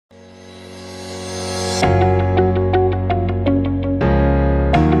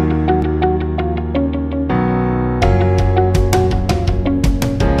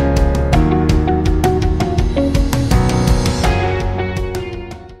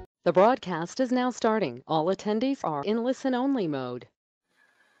The broadcast is now starting. All attendees are in listen-only mode.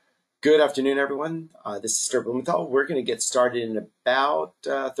 Good afternoon, everyone. This is Stuart Blumenthal. We're going to get started in about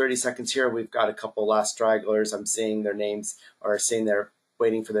 30 seconds here. We've got a couple last stragglers. I'm seeing their names, or seeing they're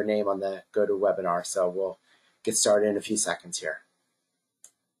waiting for their name on the GoToWebinar. So we'll get started in a few seconds here.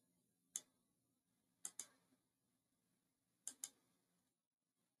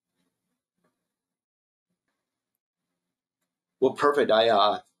 Well, perfect.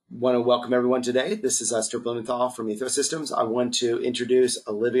 I want to welcome everyone today. This is Stuart Blumenthal from ETHOSystems. I want to introduce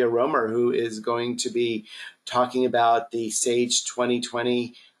Olivia Romer, who is going to be talking about the Sage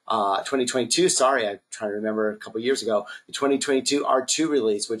 2022, sorry, I'm trying to remember a couple of years ago, the 2022 R2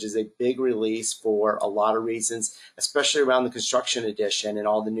 release, which is a big release for a lot of reasons, especially around the construction edition and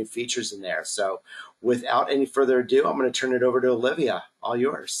all the new features in there. So without any further ado, I'm going to turn it over to Olivia. All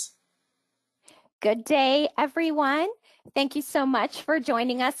yours. Good day, everyone. Thank you so much for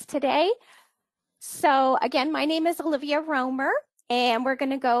joining us today. So again, my name is Olivia Romer, and we're going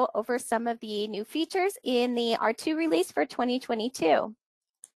to go over some of the new features in the R2 release for 2022.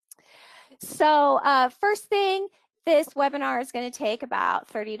 So first thing, this webinar is going to take about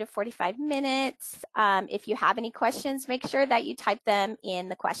 30 to 45 minutes. If you have any questions, make sure that you type them in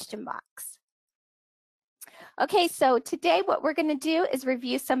the question box. Okay, so today what we're going to do is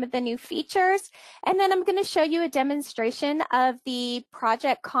review some of the new features, and then I'm going to show you a demonstration of the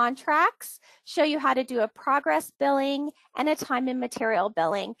project contracts, show you how to do a progress billing and a time and material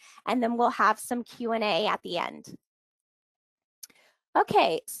billing, and then we'll have some Q&A at the end.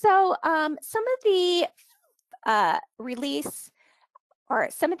 Okay, so some of the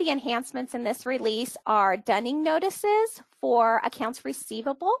some of the enhancements in this release are dunning notices for accounts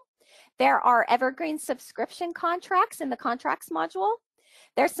receivable. There are evergreen subscription contracts in the contracts module.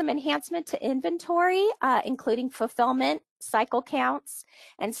 There's some enhancement to inventory, including fulfillment, cycle counts,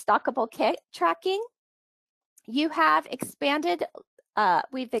 and stockable kit tracking. You have expanded,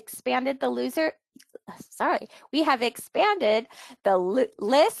 we have expanded the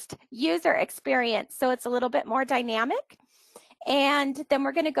list user experience, so it's a little bit more dynamic. And then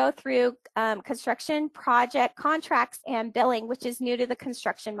we're going to go through construction project contracts and billing, which is new to the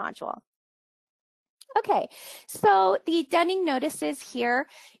construction module. Okay, so the dunning notices here,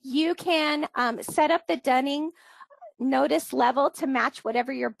 you can set up the dunning notice level to match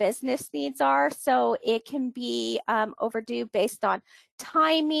whatever your business needs are. So it can be overdue based on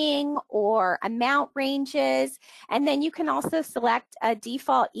timing or amount ranges. And then you can also select a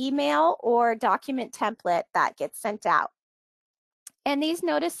default email or document template that gets sent out. And these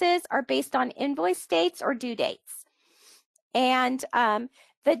notices are based on invoice dates or due dates. And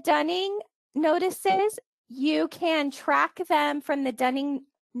the dunning notices, you can track them from the dunning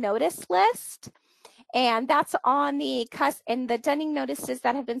notice list, and that's on the dunning notices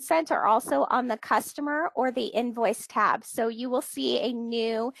that have been sent are also on the customer or the invoice tab. So you will see a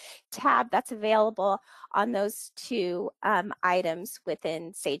new tab that's available on those two items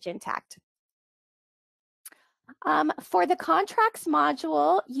within Sage Intacct. For the contracts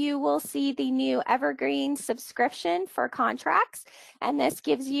module, you will see the new evergreen subscription for contracts, and this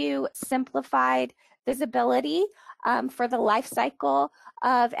gives you simplified visibility for the life cycle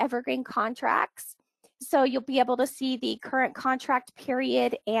of evergreen contracts. So you'll be able to see the current contract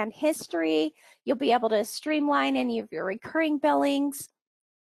period and history. You'll be able to streamline any of your recurring billings.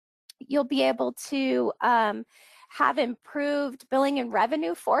 You'll be able to have improved billing and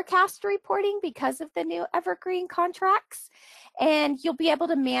revenue forecast reporting because of the new evergreen contracts. And you'll be able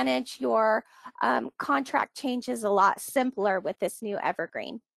to manage your contract changes a lot simpler with this new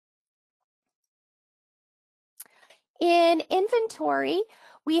evergreen. In inventory,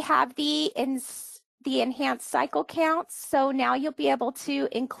 we have the enhanced cycle counts. So now you'll be able to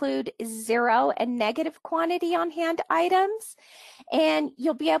include 0 and negative quantity on hand items, and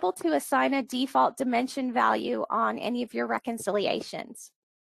you'll be able to assign a default dimension value on any of your reconciliations.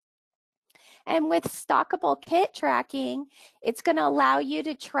 And with stockable kit tracking, it's going to allow you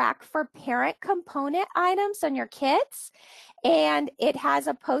to track for parent component items on your kits, and it has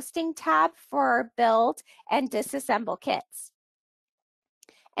a posting tab for build and disassemble kits.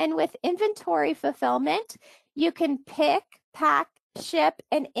 And with inventory fulfillment, you can pick, pack, ship,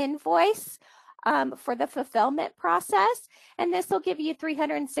 and invoice for the fulfillment process. And this will give you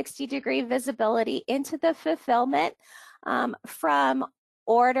 360-degree visibility into the fulfillment from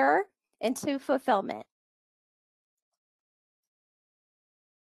order into fulfillment.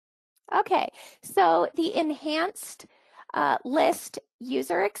 Okay, so the enhanced list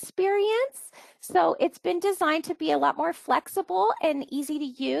user experience. So it's been designed to be a lot more flexible and easy to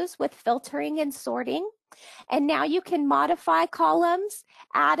use with filtering and sorting. And now you can modify columns,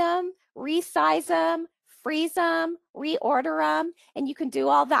 add them, resize them, freeze them, reorder them, and you can do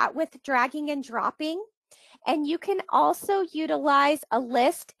all that with dragging and dropping. And you can also utilize a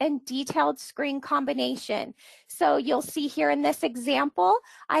list and detailed screen combination. So you'll see here in this example,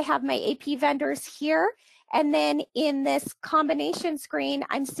 I have my AP vendors here. And then in this combination screen,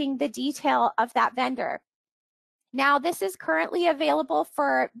 I'm seeing the detail of that vendor. Now, this is currently available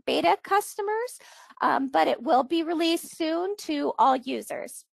for beta customers, but it will be released soon to all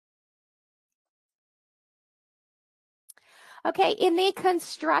users. Okay, in the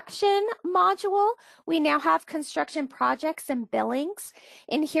construction module, we now have construction projects and billings.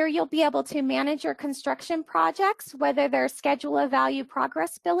 In here, you'll be able to manage your construction projects, whether they're schedule of value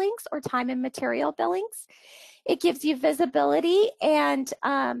progress billings or time and material billings. It gives you visibility and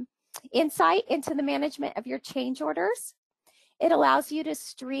insight into the management of your change orders. It allows you to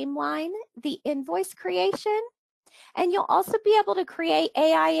streamline the invoice creation, and you'll also be able to create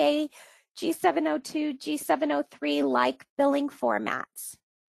AIA G702, G703 like billing formats.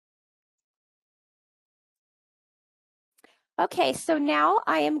 Okay, so now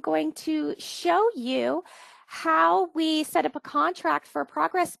I am going to show you how we set up a contract for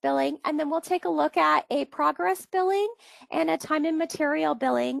progress billing, and then we'll take a look at a progress billing and a time and material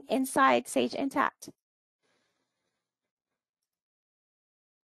billing inside Sage Intacct.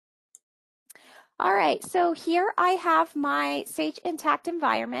 All right, so here I have my Sage Intacct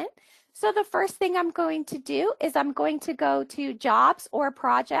environment. So the first thing I'm going to do is I'm going to go to jobs or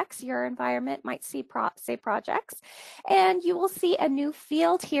projects. Your environment might say projects. And you will see a new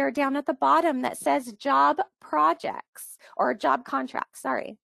field here down at the bottom that says job projects or job contracts,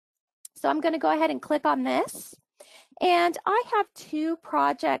 sorry. So I'm going to go ahead and click on this. And I have two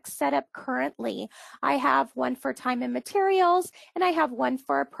projects set up currently. I have one for time and materials, and I have one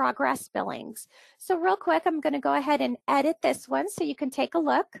for progress billings. So real quick, I'm going to go ahead and edit this one so you can take a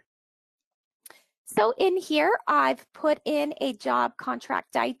look. So in here, I've put in a job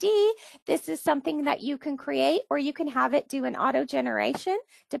contract ID. This is something that you can create, or you can have it do an auto generation,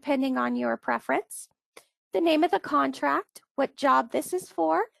 depending on your preference. The name of the contract, what job this is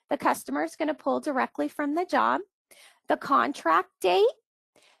for, the customer is going to pull directly from the job. The contract date,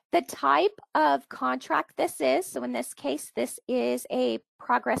 the type of contract this is. So in this case, this is a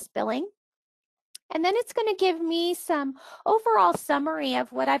progress billing. And then it's going to give me some overall summary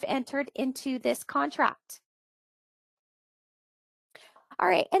of what I've entered into this contract. All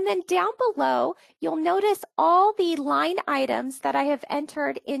right, and then down below, you'll notice all the line items that I have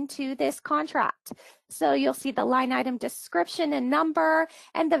entered into this contract. So you'll see the line item description and number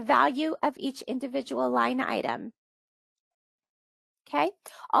and the value of each individual line item. Okay.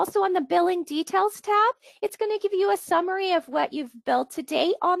 Also on the billing details tab, it's going to give you a summary of what you've billed to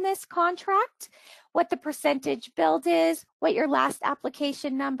date on this contract, what the percentage billed is, what your last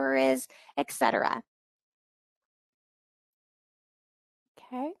application number is, etc.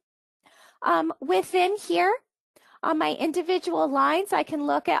 Okay. Within here, on my individual lines, I can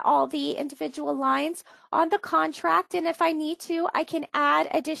look at all the individual lines on the contract, and if I need to, I can add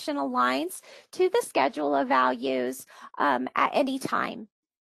additional lines to the schedule of values at any time.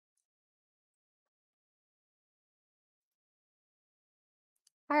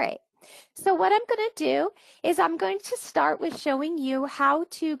 All right, so what I'm going to do is I'm going to start with showing you how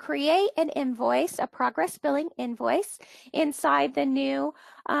to create an invoice, a progress billing invoice, inside the new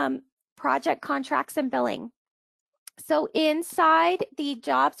project contracts and billing. So inside the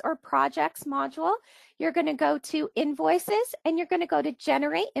jobs or projects module, you're going to go to invoices and you're going to go to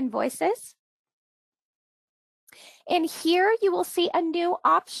generate invoices. And here you will see a new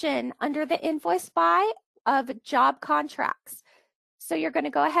option under the invoice by of job contracts. So you're going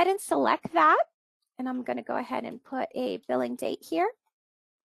to go ahead and select that. And I'm going to go ahead and put a billing date here.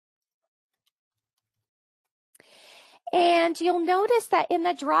 And you'll notice that in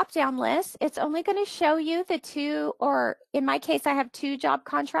the drop-down list, it's only going to show you the two, or in my case, I have two job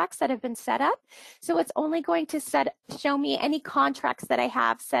contracts that have been set up. So it's only going to show me any contracts that I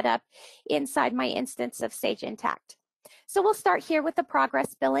have set up inside my instance of Sage Intacct. So we'll start here with the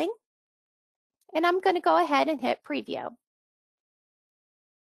progress billing. And I'm going to go ahead and hit preview.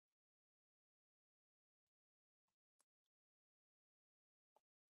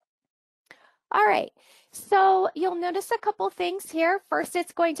 All right, so you'll notice a couple things here. First,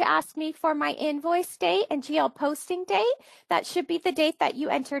 it's going to ask me for my invoice date and GL posting date. That should be the date that you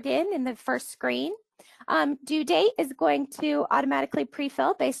entered in the first screen. Due date is going to automatically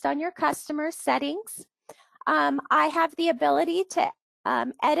pre-fill based on your customer settings. I have the ability to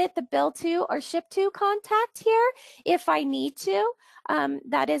edit the bill to or ship to contact here if I need to.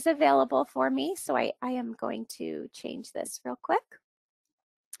 That is available for me. So I am going to change this real quick.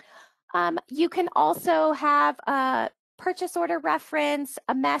 You can also have a purchase order reference,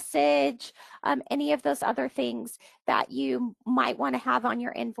 a message, any of those other things that you might want to have on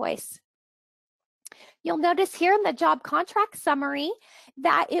your invoice. You'll notice here in the job contract summary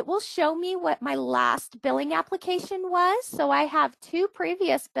that it will show me what my last billing application was. So I have 2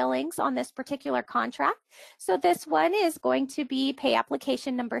 previous billings on this particular contract. So this one is going to be pay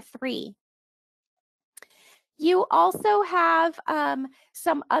application number 3. You also have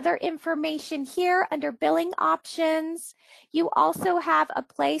some other information here under billing options. You also have a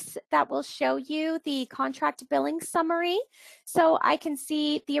place that will show you the contract billing summary. So I can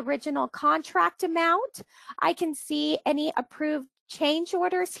see the original contract amount. I can see any approved change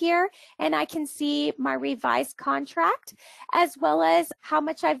orders here, and I can see my revised contract, as well as how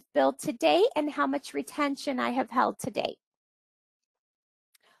much I've billed to date and how much retention I have held to date.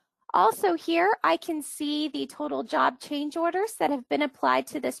 Also here, I can see the total job change orders that have been applied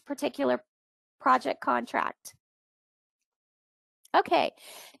to this particular project contract. Okay,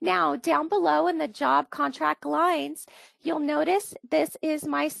 now down below in the job contract lines, you'll notice this is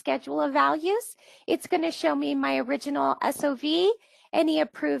my schedule of values. It's going to show me my original SOV, any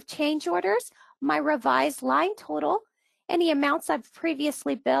approved change orders, my revised line total, any amounts I've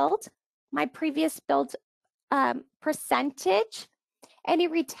previously billed, my previous billed percentage, any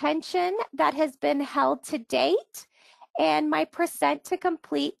retention that has been held to date, and my percent to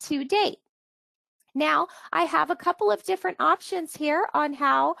complete to date. Now, I have a couple of different options here on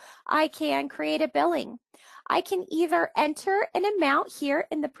how I can create a billing. I can either enter an amount here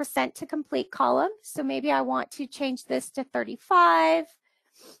in the percent to complete column. So maybe I want to change this to 35.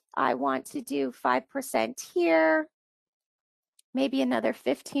 I want to do 5% here, maybe another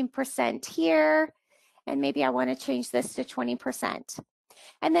 15% here, and maybe I want to change this to 20%.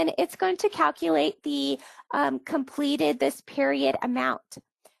 And then it's going to calculate the completed this period amount.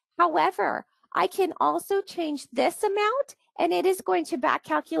 However, I can also change this amount, and it is going to back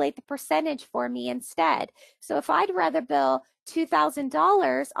calculate the percentage for me instead. So if I'd rather bill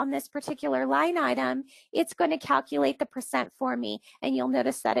 $2,000 on this particular line item, it's going to calculate the percent for me, and you'll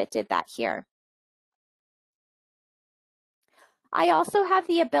notice that it did that here. I also have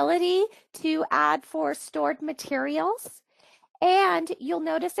the ability to add for stored materials. And you'll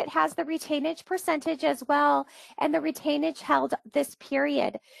notice it has the retainage percentage as well, and the retainage held this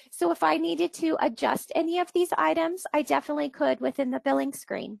period. So if I needed to adjust any of these items, I definitely could within the billing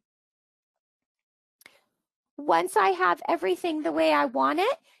screen. Once I have everything the way I want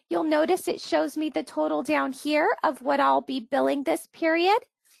it, you'll notice it shows me the total down here of what I'll be billing this period,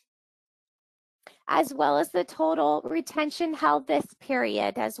 as well as the total retention held this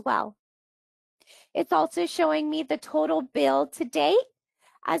period as well. It's also showing me the total bill to date,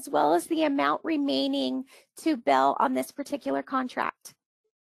 as well as the amount remaining to bill on this particular contract.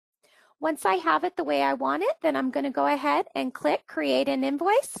 Once I have it the way I want it, then I'm going to go ahead and click Create an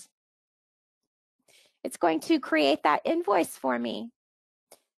Invoice. It's going to create that invoice for me.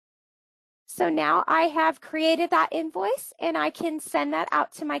 So now I have created that invoice, and I can send that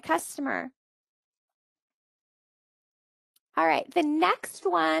out to my customer. All right, the next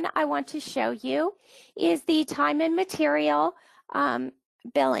one I want to show you is the time and material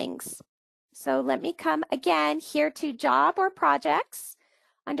billings. So let me come again here to job or projects,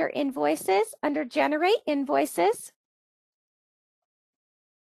 under invoices, under generate invoices.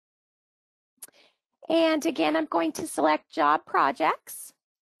 And again, I'm going to select job projects.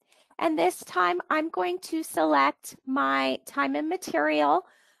 And this time I'm going to select my time and material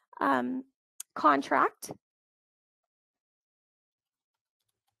contract.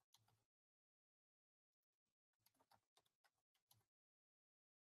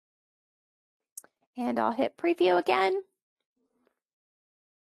 And I'll hit preview again.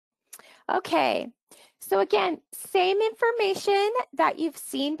 Okay, so again, same information that you've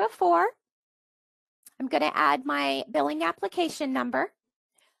seen before. I'm going to add my billing application number.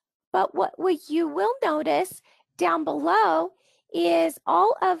 But what you will notice down below is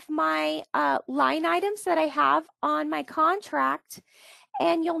all of my line items that I have on my contract.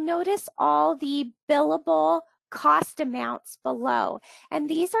 And you'll notice all the billable cost amounts below. And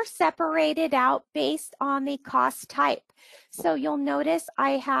these are separated out based on the cost type. So you'll notice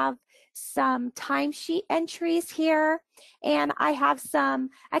I have some timesheet entries here, and I have some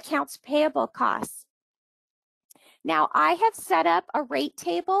accounts payable costs. Now I have set up a rate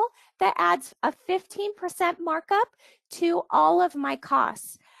table that adds a 15% markup to all of my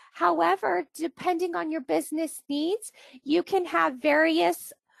costs. However, depending on your business needs, you can have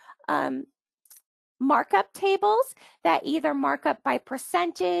various markup tables that either mark up by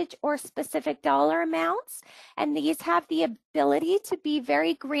percentage or specific dollar amounts. And these have the ability to be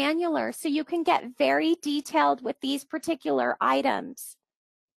very granular, so you can get very detailed with these particular items.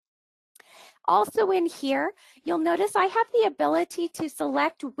 Also in here, you'll notice I have the ability to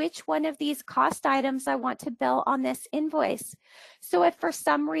select which one of these cost items I want to bill on this invoice. So if for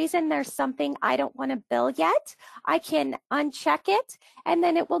some reason there's something I don't want to bill yet, I can uncheck it, and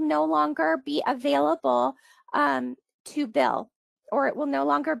then it will no longer be available to bill, or it will no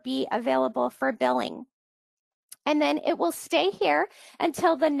longer be available for billing. And then it will stay here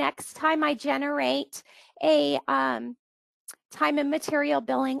until the next time I generate a time and material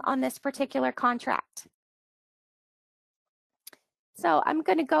billing on this particular contract. So I'm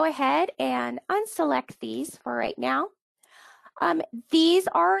going to go ahead and unselect these for right now. These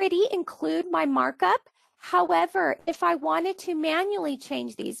already include my markup. However, if I wanted to manually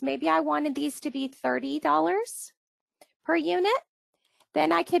change these, maybe I wanted these to be $30 per unit,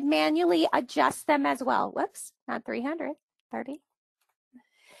 then I could manually adjust them as well. Whoops, not 300, 30.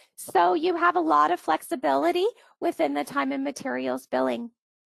 So you have a lot of flexibility within the time and materials billing.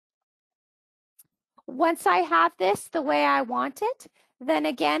 Once I have this the way I want it, then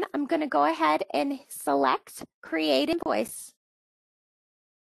again, I'm going to go ahead and select Create Invoice.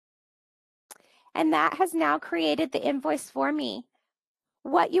 And that has now created the invoice for me.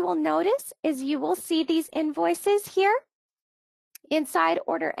 What you will notice is you will see these invoices here inside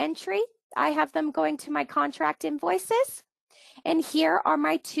Order Entry. I have them going to my contract invoices. And here are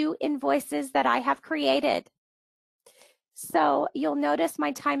my 2 invoices that I have created. So you'll notice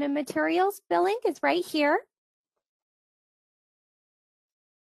my time and materials billing is right here.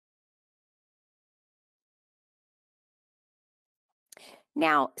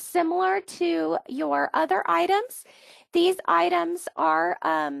 Now, similar to your other items, these items are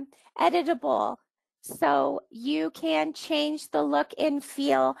editable. So you can change the look and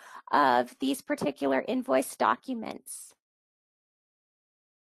feel of these particular invoice documents.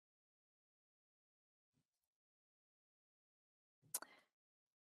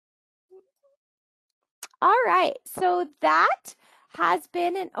 All right, so that has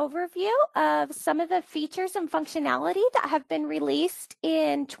been an overview of some of the features and functionality that have been released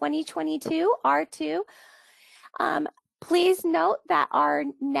in 2022 R2. Please note that our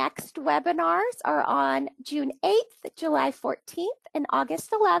next webinars are on June 8th, July 14th, and August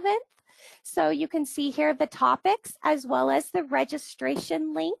 11th. So you can see here the topics as well as the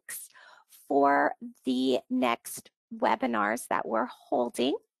registration links for the next webinars that we're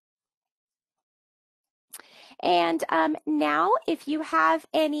holding. And now, if you have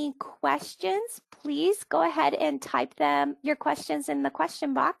any questions, please go ahead and type your questions in the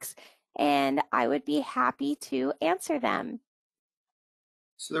question box, and I would be happy to answer them.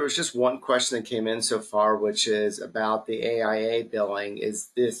 So there was just one question that came in so far, which is about the AIA billing. Is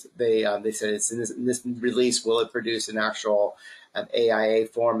this, they said it's in this release, will it produce an actual AIA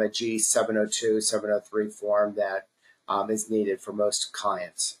form, a G702, 703 form that is needed for most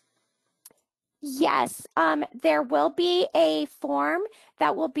clients? Yes, there will be a form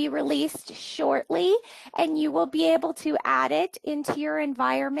that will be released shortly, and you will be able to add it into your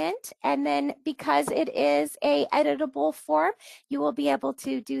environment. And then because it is a editable form, you will be able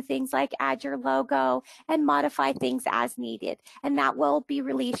to do things like add your logo and modify things as needed. And that will be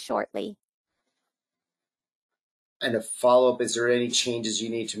released shortly. And a follow-up, is there any changes you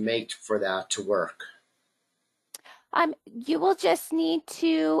need to make for that to work? You will just need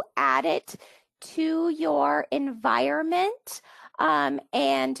to add it to your environment,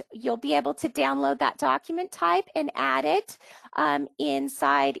 and you'll be able to download that document type and add it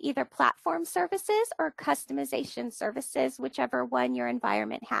inside either platform services or customization services, whichever one your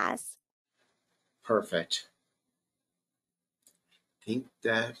environment has. Perfect. I think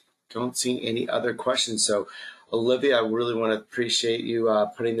that don't see any other questions. So Olivia, I really want to appreciate you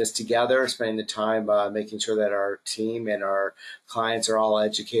putting this together, spending the time making sure that our team and our clients are all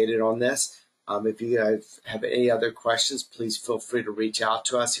educated on this. If you guys have any other questions, please feel free to reach out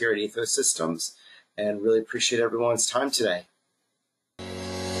to us here at ETHOSystems, and really appreciate everyone's time today.